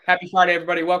Happy Friday,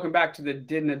 everybody. Welcome back to the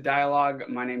diDNA Dialogue.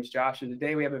 My name's Josh, and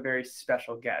today we have a very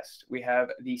special guest. We have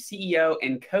the CEO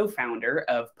and co-founder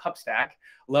of pubstack,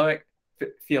 Loic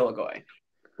Fiolgoy.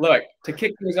 Loic, to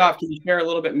kick things off, can you share a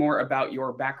little bit more about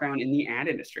your background in the ad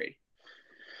industry?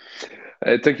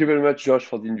 Thank you very much, Josh,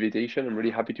 for the invitation. I'm really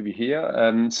happy to be here.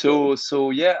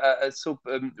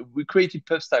 We created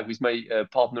pubstack with my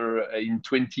partner in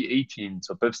 2018.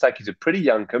 So pubstack is a pretty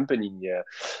young company.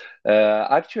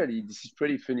 Actually, this is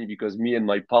pretty funny because me and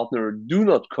my partner do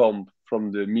not come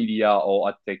from the media or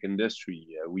ad tech industry.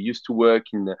 We used to work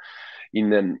in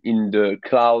the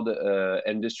cloud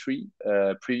industry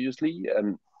previously.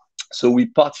 So we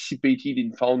participated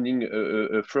in founding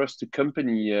a first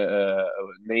company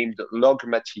named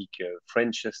Logmatic, a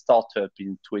French startup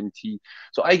in 20.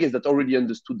 So I guess that already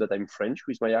understood that I'm French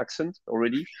with my accent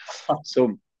already.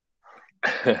 So,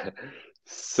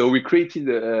 so we created,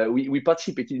 we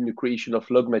participated in the creation of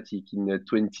Logmatic in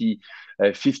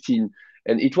 2015.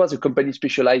 And it was a company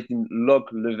specialized in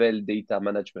log-level data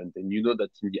management. And you know that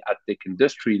in the ad tech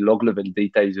industry, log-level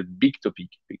data is a big topic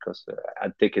because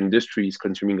ad tech industry is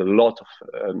consuming a lot of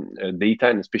data,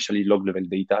 and especially log-level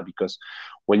data, because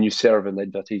when you serve an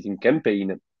advertising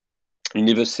campaign, you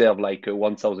never serve like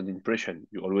 1,000 impressions.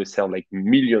 You always serve like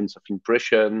millions of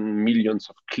impressions,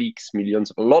 millions of clicks,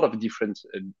 a lot of different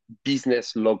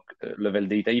business log level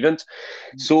data events.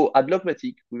 So at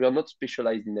Logmatic, we were not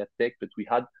specialized in ad tech, but we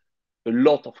had a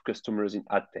lot of customers in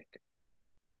ad tech,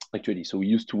 actually. So we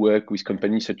used to work with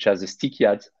companies such as Sticky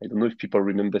Ads. I don't know if people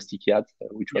remember Sticky Ads,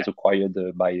 which was acquired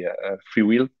by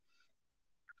Freewheel.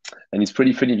 And it's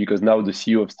pretty funny because now the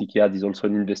CEO of Sticky Ads is also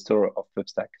an investor of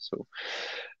pubstack. So,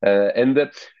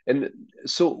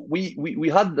 so we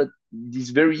had this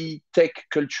very tech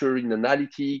culture in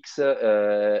analytics,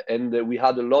 and we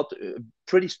had a lot,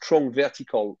 pretty strong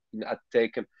vertical in ad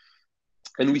tech.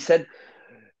 And we said,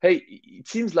 hey, it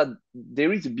seems like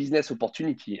there is a business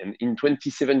opportunity. And in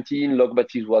 2017,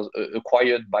 Logmatic was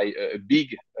acquired by a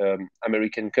big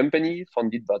American company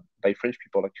founded by French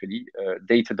people, actually,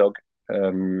 Datadog,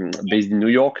 based in New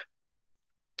York.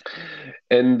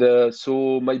 And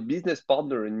so my business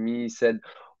partner and me said,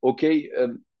 okay,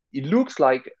 it looks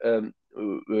like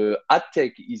ad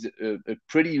tech is a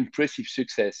pretty impressive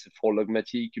success for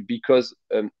Logmatic because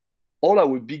all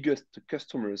our biggest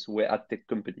customers were ad tech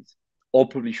companies, or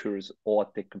publishers, or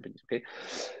ad tech companies. Okay,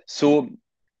 so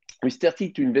we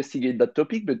started to investigate that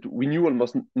topic, but we knew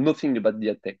almost nothing about the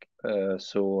ad tech.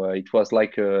 So it was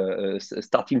like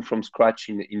starting from scratch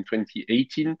in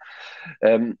 2018.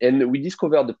 And we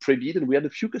discovered the Prebid, and we had a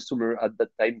few customers at that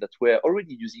time that were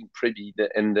already using Prebid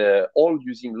and all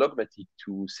using Logmatic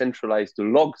to centralize the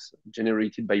logs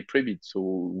generated by Prebid. So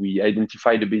we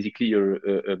identified basically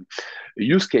a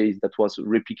use case that was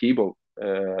replicable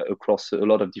across a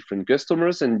lot of different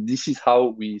customers, and this is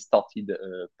how we started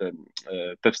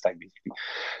pubstack, basically.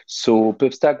 So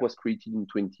pubstack was created in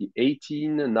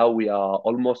 2018, and now we are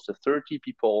almost 30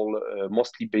 people,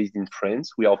 mostly based in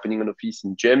France. We are opening an office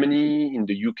in Germany, in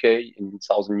the UK, in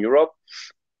Southern Europe.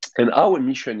 And our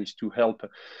mission is to help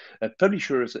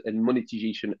publishers and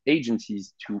monetization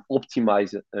agencies to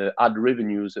optimize ad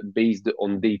revenues based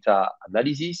on data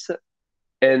analysis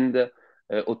and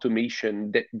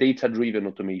automation, data-driven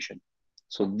automation.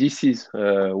 So this is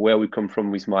where we come from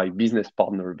with my business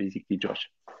partner, basically, Josh.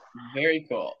 Very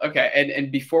cool. Okay,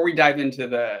 and before we dive into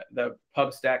the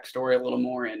pubstack story a little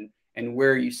more and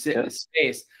where you sit in the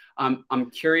space, I'm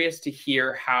curious to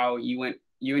hear how you and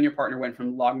your partner went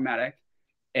from Logmatic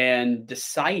and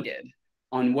decided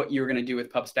on what you were going to do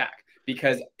with pubstack,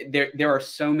 because there are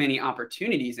so many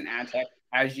opportunities in ad tech,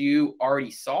 as you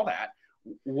already saw that.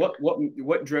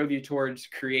 What drove you towards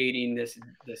creating this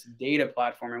data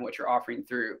platform and what you're offering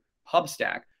through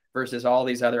pubstack versus all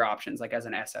these other options, like as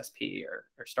an SSP or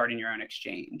starting your own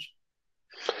exchange?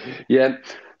 Yeah,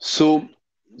 so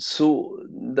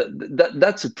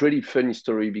that's a pretty funny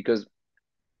story because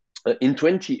in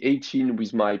 2018,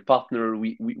 with my partner,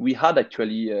 we had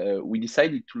actually we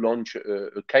decided to launch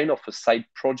a kind of a side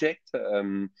project,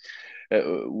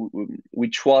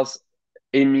 which was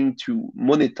aiming to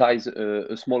monetize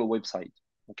a smaller website.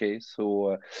 Okay,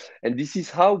 so and this is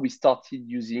how we started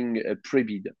using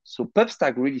Prebid. So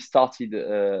pubstack really started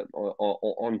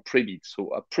on Prebid.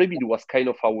 So Prebid was kind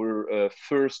of our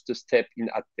first step in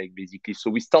ad tech, basically. So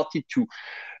we started to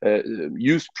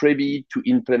use Prebid, to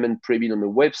implement Prebid on the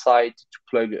website, to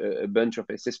plug a bunch of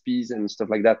SSPs and stuff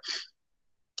like that.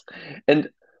 And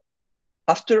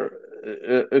after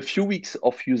a few weeks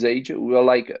of usage, we were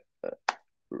like,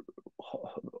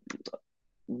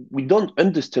 we don't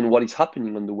understand what is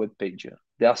happening on the web page.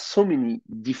 there are so many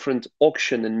different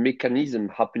auction and mechanism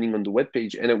happening on the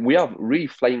webpage, and we are really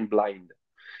flying blind.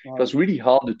 It was really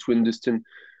hard to understand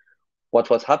what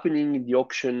was happening in the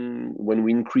auction when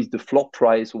we increased the floor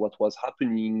price, what was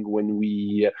happening when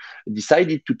we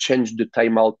decided to change the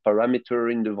timeout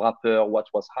parameter in the wrapper, what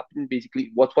was happening, basically,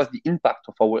 what was the impact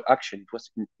of our action. It was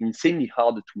insanely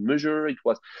hard to measure. It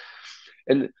was,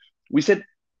 and we said,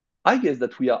 I guess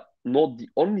that we are not the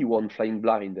only one flying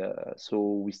blind.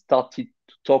 So we started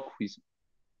to talk with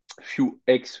a few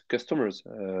ex-customers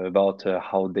about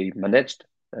how they managed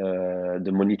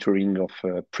the monitoring of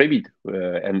Prebid.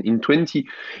 And in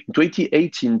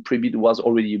 2018, Prebid was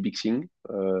already a big thing,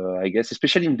 I guess,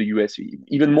 especially in the US,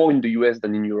 even more in the US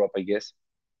than in Europe, I guess.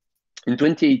 In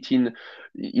 2018,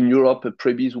 in Europe,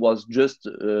 Prebid was just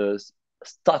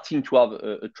starting to have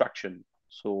a traction.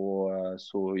 So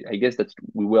I guess that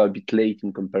we were a bit late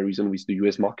in comparison with the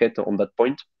US market on that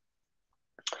point.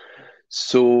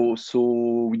 So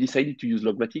we decided to use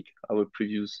Logmatic, our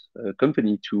previous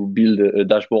company, to build a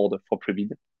dashboard for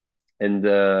Prebid. And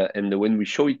when we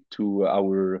show it to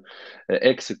our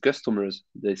ex customers,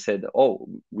 they said, "Oh,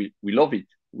 we love it.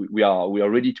 We are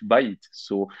ready to buy it."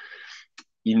 So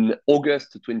in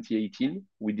August 2018,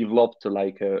 we developed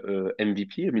like a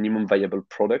MVP, a minimum viable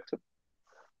product,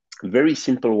 a very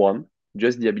simple one,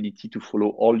 just the ability to follow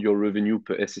all your revenue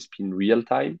per SSP in real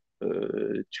time,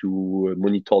 to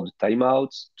monitor the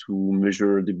timeouts, to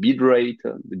measure the bid rate,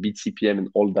 the bid CPM, and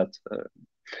all that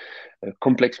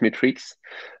complex metrics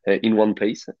in one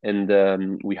place. And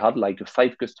we had like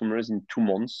 5 customers in 2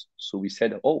 months. So we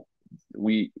said, oh,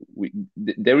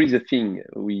 there is a thing.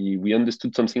 We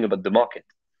understood something about the market.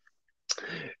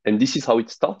 And this is how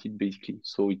it started, basically.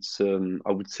 So it's,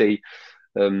 I would say,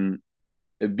 a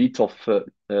bit of a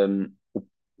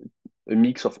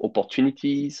mix of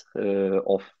opportunities,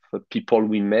 of people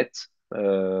we met,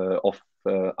 of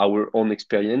our own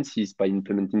experiences by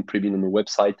implementing Prebid on the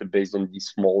website based on this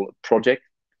small project.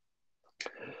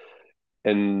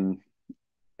 And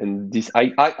this,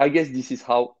 I guess this is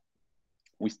how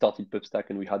we started pubstack,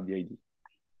 and we had the idea.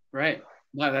 Right.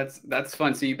 No, that's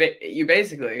fun. So you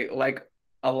basically, like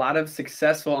a lot of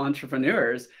successful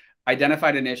entrepreneurs,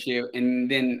 identified an issue, and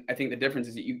then I think the difference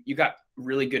is you got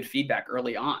really good feedback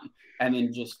early on, and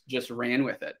then just ran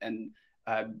with it and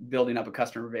building up a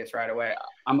customer base right away.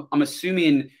 I'm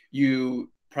assuming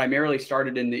you primarily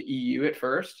started in the EU at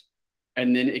first,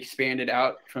 and then expanded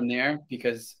out from there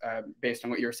because based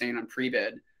on what you were saying on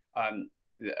Prebid,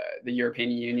 the European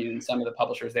Union and some of the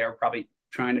publishers there are probably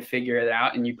trying to figure it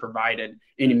out, and you provided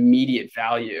an immediate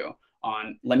value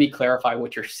on, let me clarify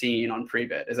what you're seeing on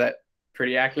Prebid. Is that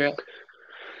pretty accurate?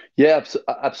 Yeah,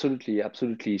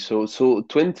 absolutely. So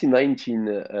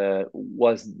 2019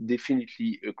 was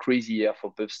definitely a crazy year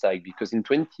for pubstack, because in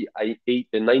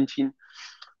 2019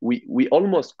 we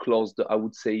almost closed, I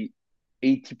would say,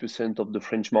 80% of the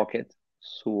French market.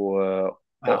 So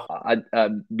wow.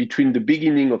 Between the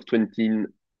beginning of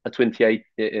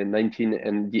 2019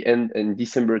 and the end in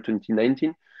December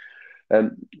 2019,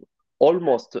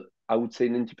 almost, I would say,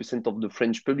 90% of the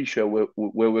French publisher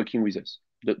were working with us,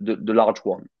 the large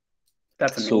one.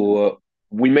 That's amazing. So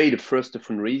we made a first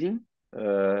fundraising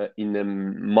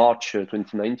in March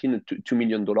 2019, $2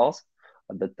 million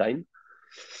at that time.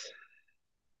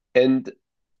 And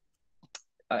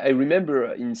I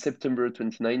remember in September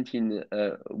 2019,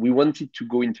 we wanted to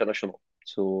go international.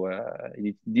 So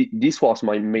this was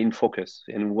my main focus,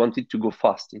 and we wanted to go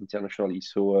fast internationally.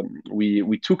 So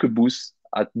we took a booth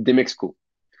at Demexco.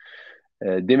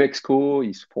 Demexco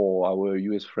is, for our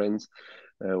US friends,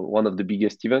 one of the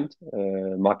biggest event,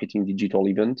 marketing digital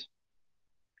event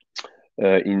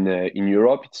in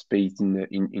Europe. It's based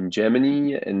in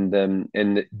Germany, and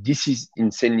this is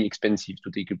insanely expensive to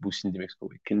take a booth in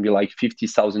Demexco. It can be like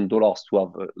 $50,000 to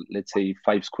have, let's say,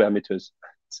 5 square meters.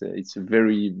 It's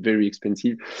very, very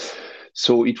expensive.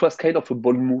 So it was kind of a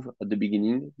bold move at the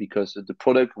beginning, because the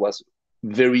product was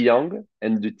very young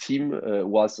and the team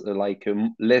was like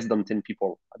less than 10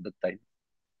 people at that time.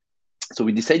 So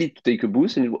we decided to take a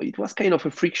booth, and it was kind of a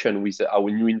friction with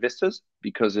our new investors,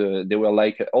 because they were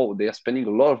like, oh, they are spending a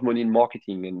lot of money in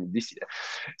marketing and this.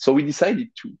 So we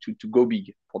decided to go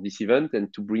big for this event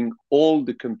and to bring all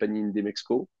the company in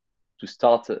Demexco to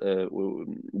start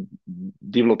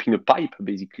developing a pipe,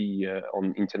 basically,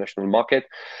 on international market.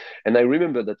 And I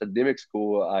remember that at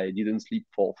Demexco, I didn't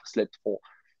slept for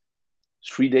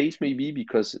 3 days maybe,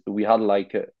 because we had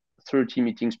like 30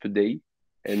 meetings per day.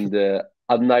 And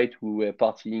at night we were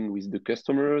partying with the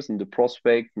customers and the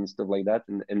prospects and stuff like that,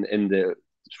 and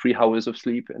 3 hours of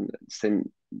sleep, and same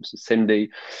day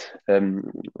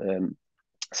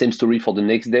Same story for the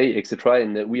next day, etc.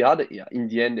 And we had, in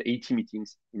the end, 80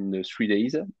 meetings in 3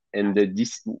 days. And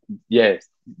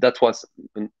that was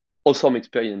an awesome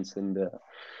experience. And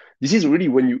this is really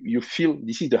when you feel,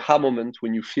 this is the hard moment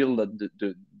when you feel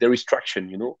that there is traction,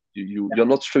 you're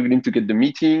not struggling to get the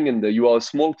meeting, and you are a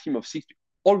small team of 6.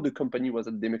 All the company was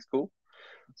at Demexco.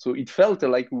 So it felt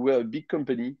like we were a big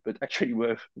company, but actually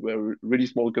we're a really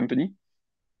small company.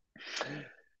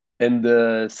 And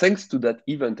thanks to that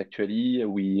event, actually,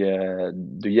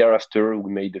 the year after,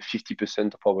 we made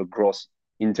 50% of our growth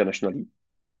internationally.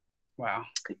 Wow.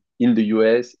 In the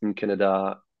US, in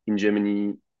Canada, in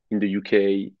Germany, in the UK,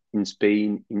 in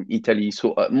Spain, in Italy.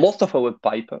 So most of our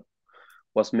pipe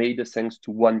was made thanks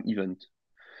to one event.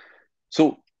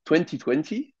 So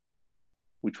 2020,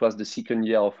 which was the second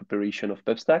year of operation of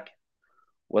pubstack,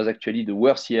 was actually the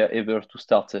worst year ever to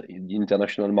start the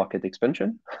international market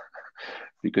expansion.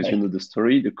 Because you know the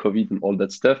story, the COVID and all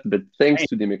that stuff. But thanks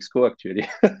to Demexco, actually,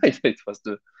 it was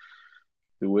the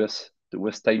worst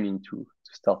timing to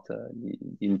start the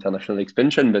international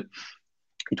expansion. But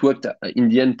it worked in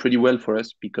the end pretty well for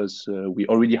us, because we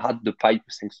already had the pipe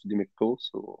thanks to Demexco.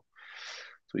 So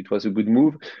it was a good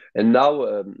move. And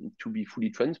now, to be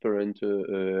fully transparent,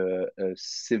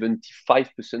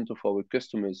 75% of our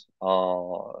customers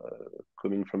are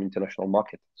coming from international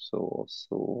market. So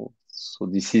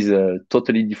this is a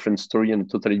totally different story and a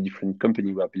totally different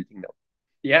company we are building now.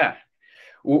 Yeah.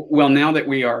 Well, now that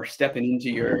we are stepping into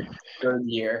your third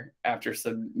year after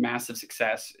some massive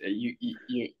success,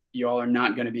 you all are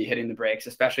not going to be hitting the brakes,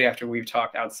 especially after we've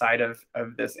talked outside of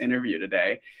this interview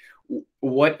today.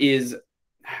 What is,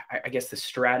 I guess, the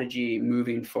strategy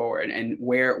moving forward, and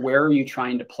where are you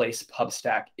trying to place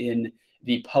Pubstack in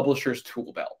the publisher's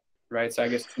tool belt, right? So I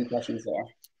guess 2 questions there.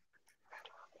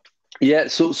 Yeah.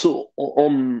 So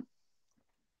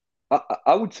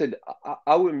I would say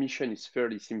our mission is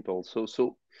fairly simple.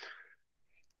 So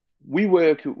we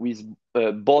work with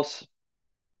both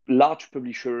large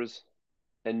publishers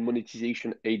and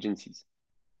monetization agencies.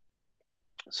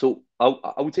 So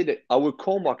I would say that our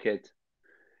core market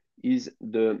is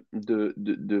the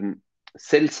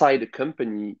sell side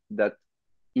company that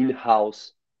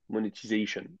in-house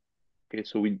monetization. Okay,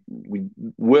 so we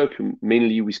work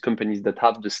mainly with companies that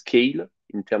have the scale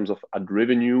in terms of ad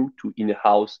revenue to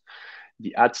in-house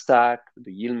the ad stack,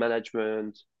 the yield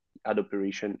management, ad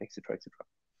operation, etc., etc.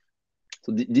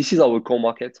 So this is our core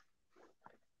market.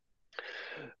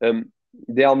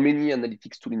 There are many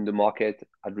analytics tools in the market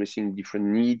addressing different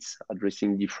needs,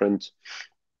 addressing different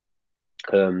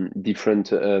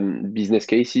business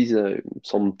cases.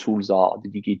 Some tools are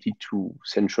dedicated to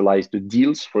centralize the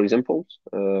deals, for example.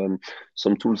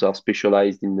 Some tools are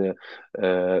specialized in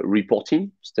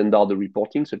reporting, standard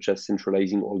reporting, such as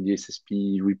centralizing all the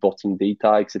SSP reporting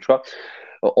data, etc.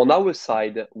 On our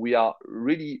side, we are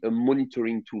really a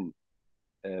monitoring tool.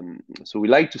 So we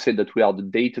like to say that we are the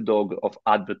data dog of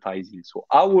advertising. So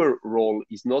our role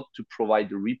is not to provide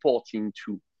the reporting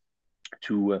to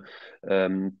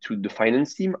the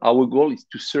finance team. Our goal is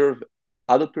to serve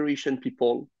ad operation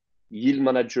people, yield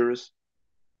managers,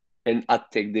 and ad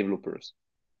tech developers.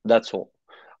 That's all.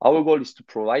 Our goal is to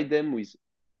provide them with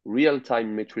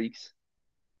real-time metrics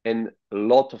and a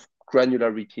lot of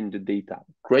granularity in the data.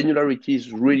 Granularity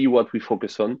is really what we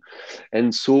focus on.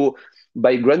 And so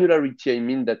by granularity, I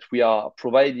mean that we are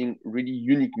providing really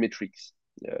unique metrics.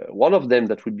 One of them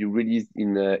that will be released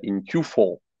in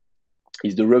Q4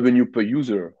 is the revenue per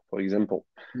user, for example.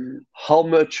 How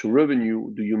much revenue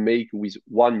do you make with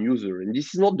one user? And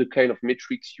this is not the kind of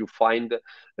metrics you find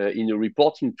in a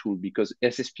reporting tool, because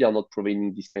SSP are not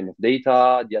providing this kind of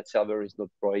data. The ad server is not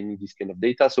providing this kind of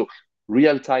data. So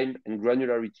real time and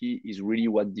granularity is really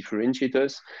what differentiates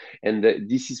us. And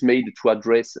this is made to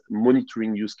address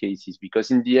monitoring use cases,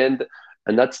 because in the end,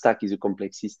 an ad stack is a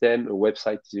complex system, a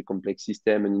website is a complex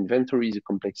system, an inventory is a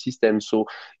complex system. So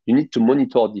you need to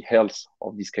monitor the health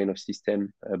of this kind of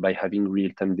system by having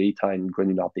real-time data and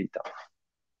granular data.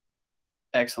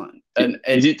 Excellent.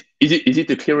 Is it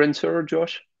a clear answer,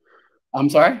 Josh? I'm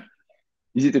sorry?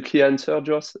 Is it a clear answer,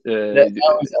 Josh? That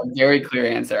was a very clear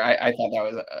answer. I thought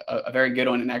that was a very good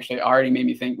one, and actually already made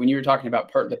me think, when you were talking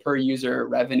about the per user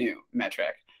revenue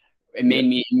metric, it made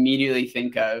me immediately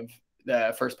think of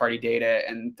the first party data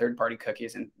and third party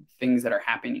cookies and things that are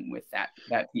happening with that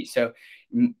piece. So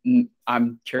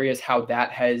I'm curious how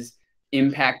that has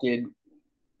impacted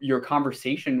your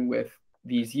conversation with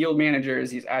these yield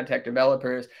managers, these ad tech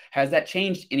developers. Has that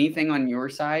changed anything on your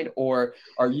side, or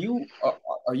are you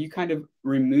kind of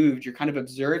removed? You're kind of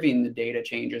observing the data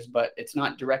changes, but it's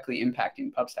not directly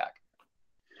impacting Pubstack.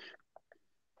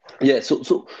 Yeah.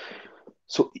 So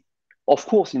Of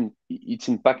course, it's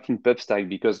impacting pubstack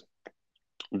because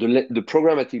the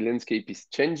programmatic landscape is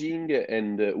changing,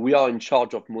 and we are in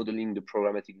charge of modeling the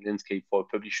programmatic landscape for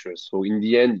publishers. So in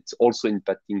the end, it's also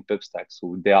impacting pubstack.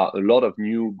 So there are a lot of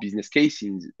new business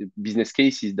cases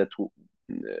that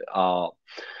are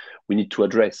we need to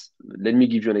address. Let me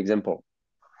give you an example.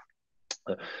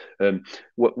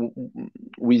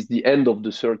 With the end of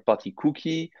the third-party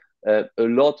cookie, a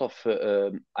lot of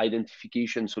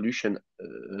identification solution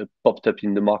popped up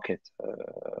in the market.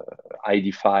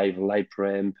 ID5,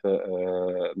 LiveRamp,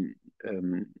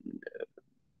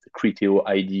 Criteo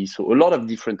ID. So a lot of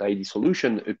different ID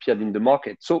solutions appeared in the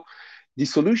market. So the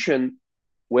solution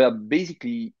were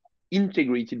basically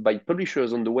integrated by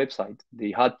publishers on the website.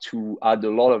 They had to add a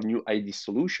lot of new ID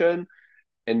solution,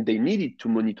 and they needed to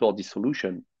monitor the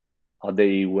solution. Are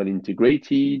they well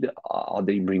integrated? Are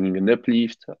they bringing an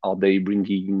uplift? Are they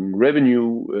bringing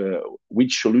revenue?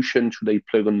 Which solution should I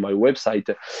plug on my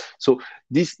website? So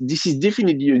this is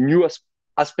definitely a new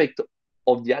aspect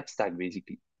of the ad stack,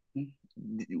 basically,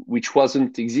 which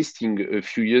wasn't existing a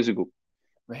few years ago.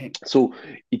 Right. So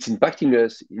it's impacting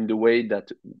us in the way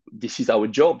that this is our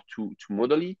job to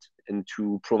model it and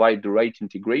to provide the right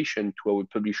integration to our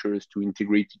publishers, to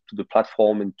integrate it to the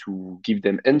platform and to give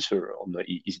them answer on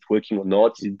is it working or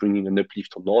not, is it bringing an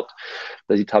uplift or not,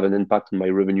 does it have an impact on my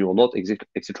revenue or not,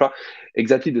 etc.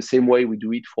 Exactly the same way we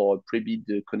do it for a pre-bid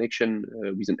connection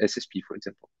with an SSP, for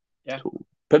example. Yeah. So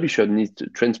publisher needs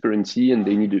transparency, and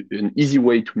they need an easy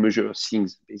way to measure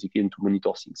things, basically, and to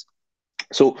monitor things.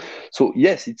 So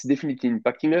yes, it's definitely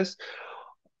impacting us.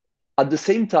 At the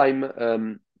same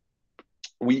time,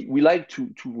 we like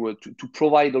to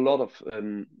provide a lot of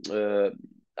to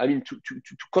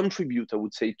contribute, I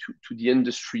would say, to the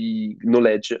industry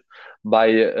knowledge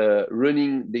by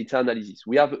running data analysis.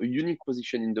 We have a unique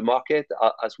position in the market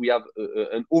as we have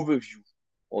an overview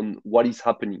on what is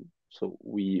happening. So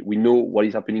we know what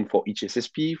is happening for each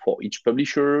SSP, for each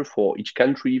publisher, for each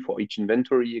country, for each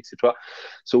inventory, etc.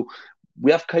 So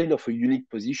we have kind of a unique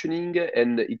positioning,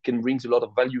 and it can bring a lot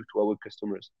of value to our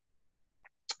customers.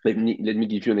 Let me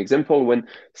give you an example. When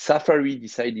Safari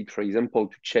decided, for example,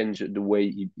 to change the way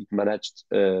it managed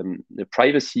the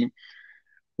privacy,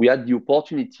 we had the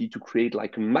opportunity to create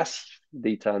like a massive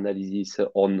data analysis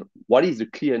on what is the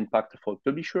clear impact for a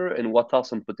publisher and what are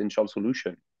some potential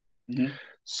solutions. Mm-hmm.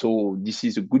 So this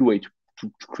is a good way to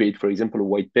create, for example, a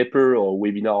white paper or a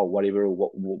webinar or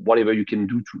whatever you can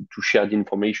do to share the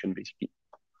information, basically.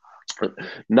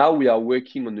 Now we are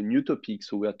working on a new topic.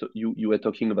 So you were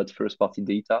talking about first-party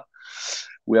data.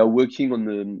 We are working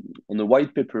on a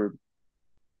white paper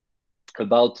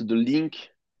about the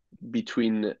link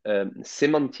between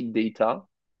semantic data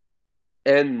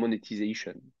and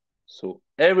monetization. So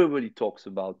everybody talks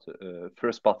about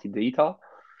first-party data.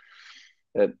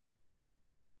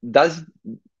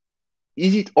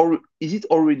 Is it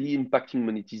already impacting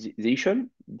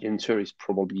monetization? The answer is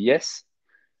probably yes.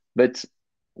 But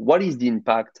what is the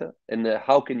impact, and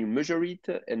how can you measure it,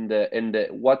 and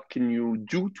what can you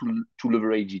do to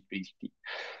leverage it, basically?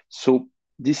 So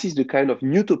this is the kind of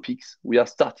new topics we are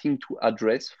starting to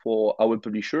address for our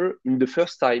publisher. In the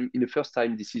first time,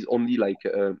 this is only like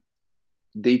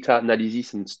data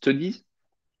analysis and studies,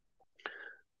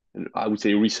 and I would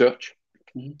say research.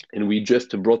 Mm-hmm. And we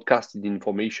just broadcasted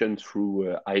information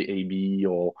through IAB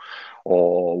or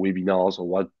webinars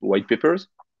or white papers.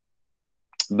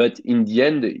 But in the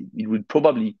end, it would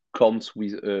probably come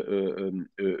with a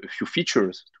few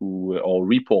features or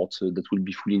reports that will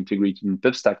be fully integrated in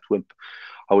pubstack to help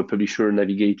our publisher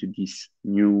navigate this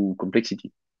new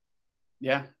complexity.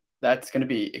 Yeah, that's going to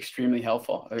be extremely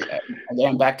helpful.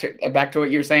 Again, back to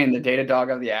what you're saying, the data dog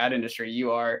of the ad industry.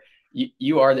 You are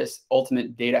this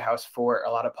ultimate data house for a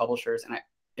lot of publishers, and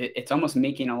it's almost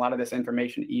making a lot of this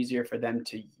information easier for them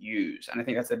to use. And I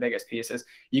think that's the biggest piece is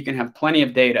you can have plenty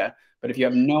of data, but if you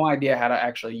have no idea how to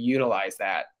actually utilize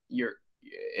that,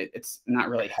 it's not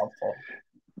really helpful.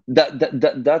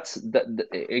 That's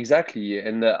exactly.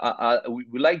 And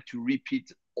we like to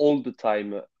repeat all the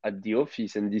time at the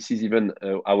office, and this is even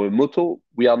our motto.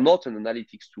 We are not an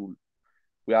analytics tool.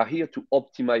 We are here to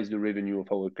optimize the revenue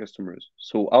of our customers.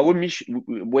 So our mission,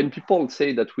 when people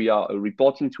say that we are a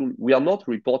reporting tool, we are not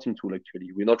a reporting tool,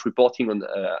 actually. We're not reporting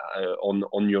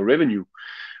on your revenue.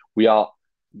 We are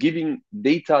giving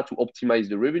data to optimize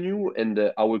the revenue,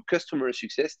 and our customer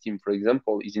success team, for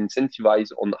example, is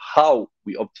incentivized on how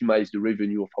we optimize the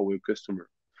revenue of our customer.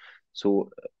 So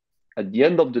at the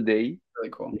end of the day,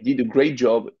 really cool. We did a great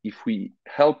job if we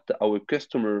helped our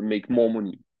customer make more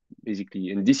money, basically.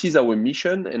 And this is our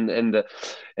mission, and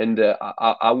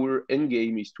our end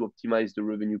game is to optimize the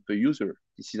revenue per user.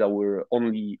 This is our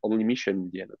only mission in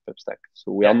the end of pubstack.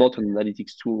 So we Yeah. are not an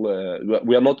analytics tool.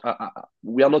 We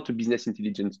are not a business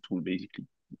intelligence tool, basically.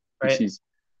 Right. This is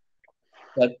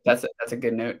That's a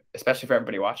good note, especially for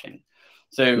everybody watching.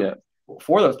 So yeah.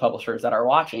 for those publishers that are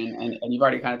watching, and you've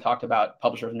already kind of talked about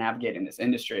publishers navigating this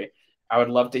industry, I would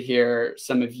love to hear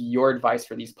some of your advice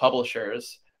for these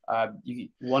publishers.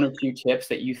 One or two tips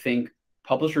that you think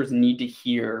publishers need to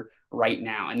hear right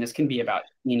now, and this can be about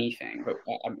anything, but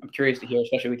I'm curious to hear,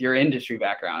 especially with your industry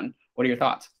background. What are your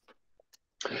thoughts?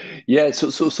 Yeah,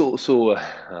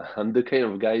 I'm the kind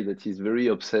of guy that is very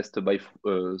obsessed by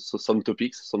some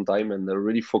topics sometime and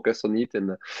really focus on it.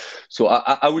 And so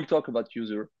I will talk about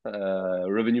user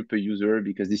revenue per user,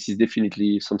 because this is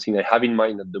definitely something I have in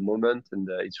mind at the moment, and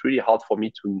it's really hard for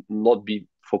me to not be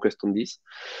focused on this.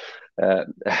 Uh,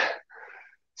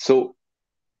 so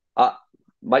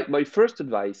my first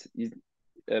advice is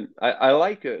I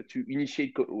like to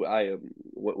initiate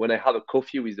when I have a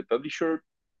coffee with the publisher.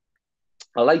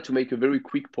 I like to make a very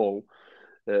quick poll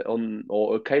on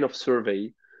or a kind of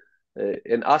survey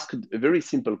and ask a very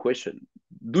simple question.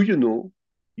 Do you know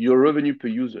your revenue per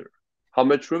user? How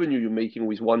much revenue you're making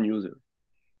with one user?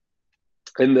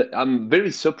 And I'm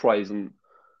very surprised on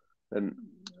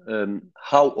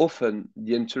how often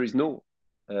the answer is no.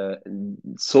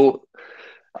 So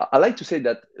I like to say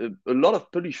that a lot of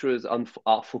publishers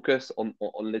are focused on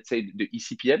let's say the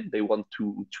eCPM. They want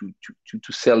to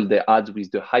sell their ads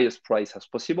with the highest price as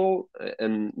possible,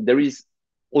 and there is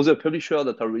other publishers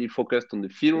that are really focused on the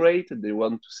fill rate. They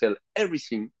want to sell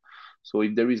everything. So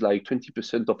if there is like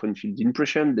 20% of unfilled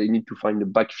impression, they need to find a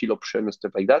backfill option and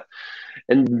stuff like that.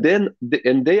 And then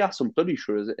there are some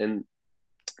publishers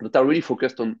that are really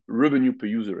focused on revenue per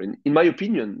user. And in my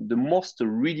opinion, the most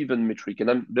relevant metric, and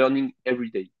I'm learning every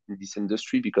day in this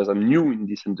industry because I'm new in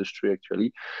this industry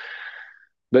actually,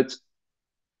 but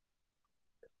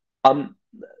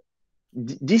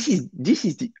this is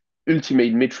the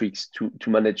ultimate metrics to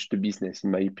manage the business, in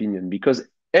my opinion, because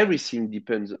everything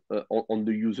depends on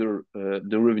the user,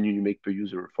 the revenue you make per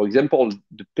user. For example,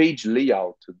 the page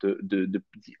layout, the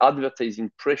advertising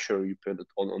pressure you put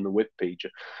on the web page,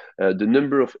 the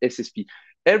number of SSP,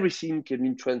 everything can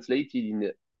be translated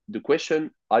in the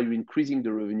question, are you increasing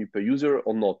the revenue per user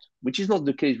or not? Which is not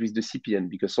the case with the CPM,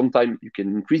 because sometimes you can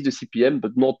increase the CPM,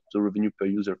 but not the revenue per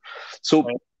user. So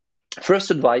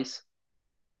first advice,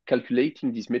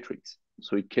 calculating these metrics.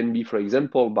 So it can be, for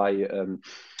example, by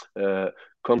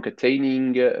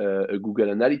concatening a Google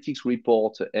Analytics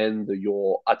report and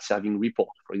your ad serving report,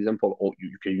 for example, or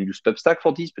you can use pubstack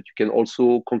for this, but you can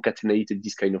also concatenate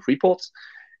this kind of reports.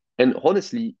 And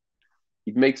honestly,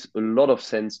 it makes a lot of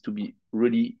sense to be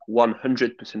really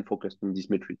 100% focused on these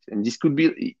metrics. And this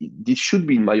should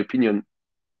be, in my opinion,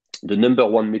 the number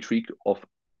one metric of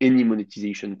any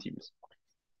monetization teams.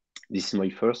 This is my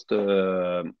first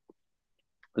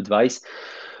advice.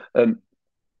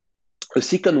 A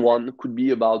second one could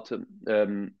be about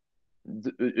a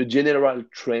general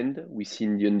trend we see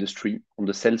in the industry on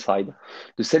the sell side.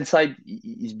 The sell side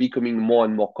is becoming more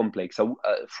and more complex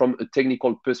from a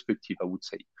technical perspective, I would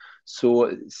say.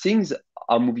 So things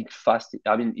are moving fast.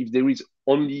 I mean, if there is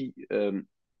only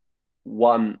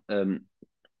one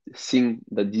thing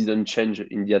that didn't change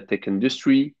in the ad tech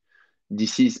industry,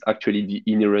 this is actually the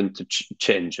inherent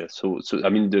change. So I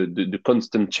mean the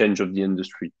constant change of the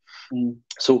industry.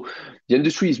 So the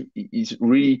industry is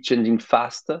really changing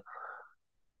fast,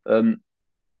 and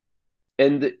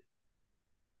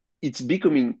it's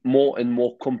becoming more and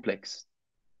more complex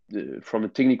from a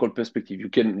technical perspective. You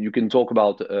can talk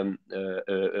about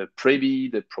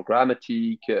Preview, the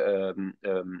programmatic. You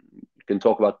can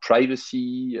talk about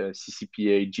privacy,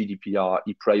 CCPA, GDPR,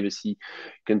 e-privacy.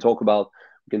 You can talk about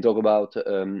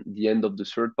the end of the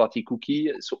third-party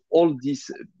cookie. So all these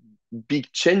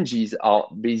big changes are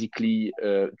basically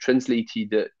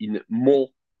translated in more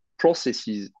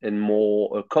processes and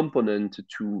more components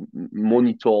to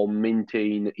monitor,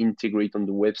 maintain, integrate on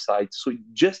the website. So it's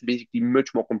just basically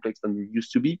much more complex than it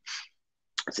used to be.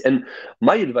 And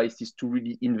my advice is to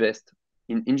really invest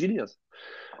in engineers.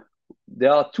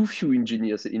 There are too few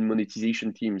engineers in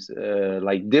monetization teams,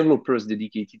 like developers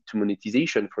dedicated to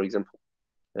monetization, for example.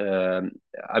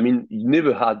 I mean, you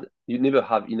never have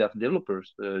enough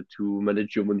developers to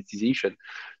manage your monetization.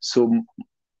 So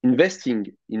investing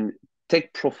in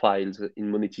tech profiles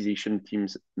in monetization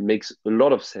teams makes a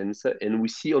lot of sense, and we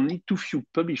see only too few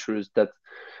publishers that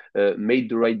made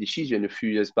the right decision a few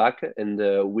years back, and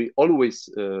we always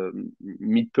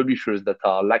meet publishers that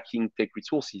are lacking tech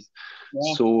resources.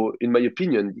 Yeah. So in my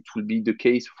opinion, it will be the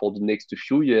case for the next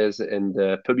few years, and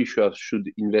publishers should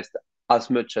invest as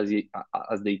much as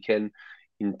they can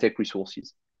in tech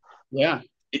resources. Yeah.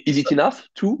 Is it enough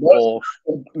too?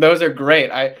 Those are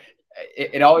great.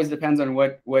 It always depends on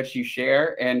what you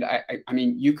share. And I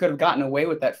mean, you could have gotten away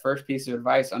with that first piece of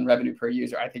advice on revenue per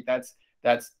user. I think that's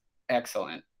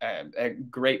excellent. A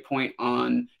great point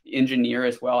on engineer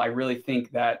as well. I really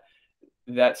think that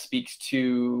speaks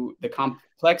to the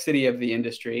complexity of the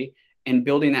industry and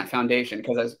building that foundation,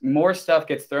 because as more stuff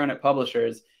gets thrown at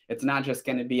publishers, it's not just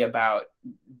going to be about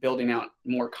building out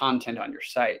more content on your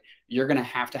site. You're going to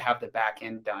have the back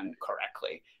end done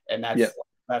correctly. And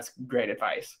that's great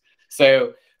advice.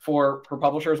 So for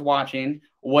publishers watching,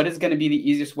 what is going to be the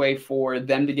easiest way for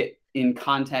them to get in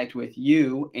contact with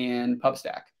you and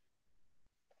Pubstack?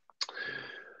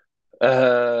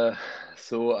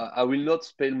 So I will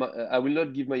not I will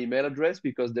not give my email address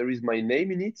because there is my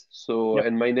name in it. So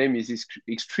and my name is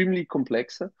extremely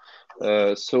complex.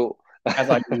 So as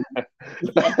I do.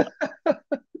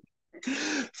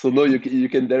 So no, you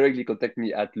can directly contact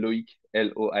me at Loic,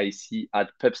 Loic at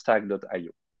pubstack.io,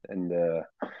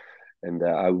 and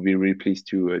I will be really pleased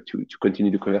to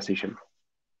continue the conversation.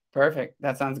 Perfect.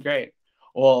 That sounds great.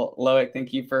 Well, Loic,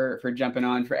 thank you for jumping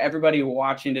on. For everybody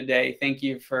watching today, thank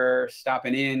you for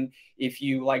stopping in. If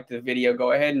you liked the video,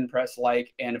 go ahead and press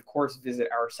like, and of course, visit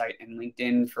our site and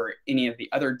LinkedIn for any of the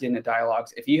other diDNA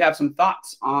dialogues. If you have some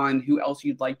thoughts on who else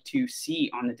you'd like to see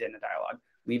on the diDNA dialogue,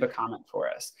 leave a comment for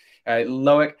us.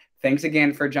 Loic, thanks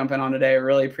again for jumping on today. I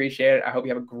really appreciate it. I hope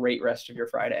you have a great rest of your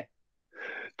Friday.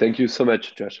 Thank you so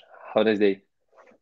much, Josh. Have a nice day.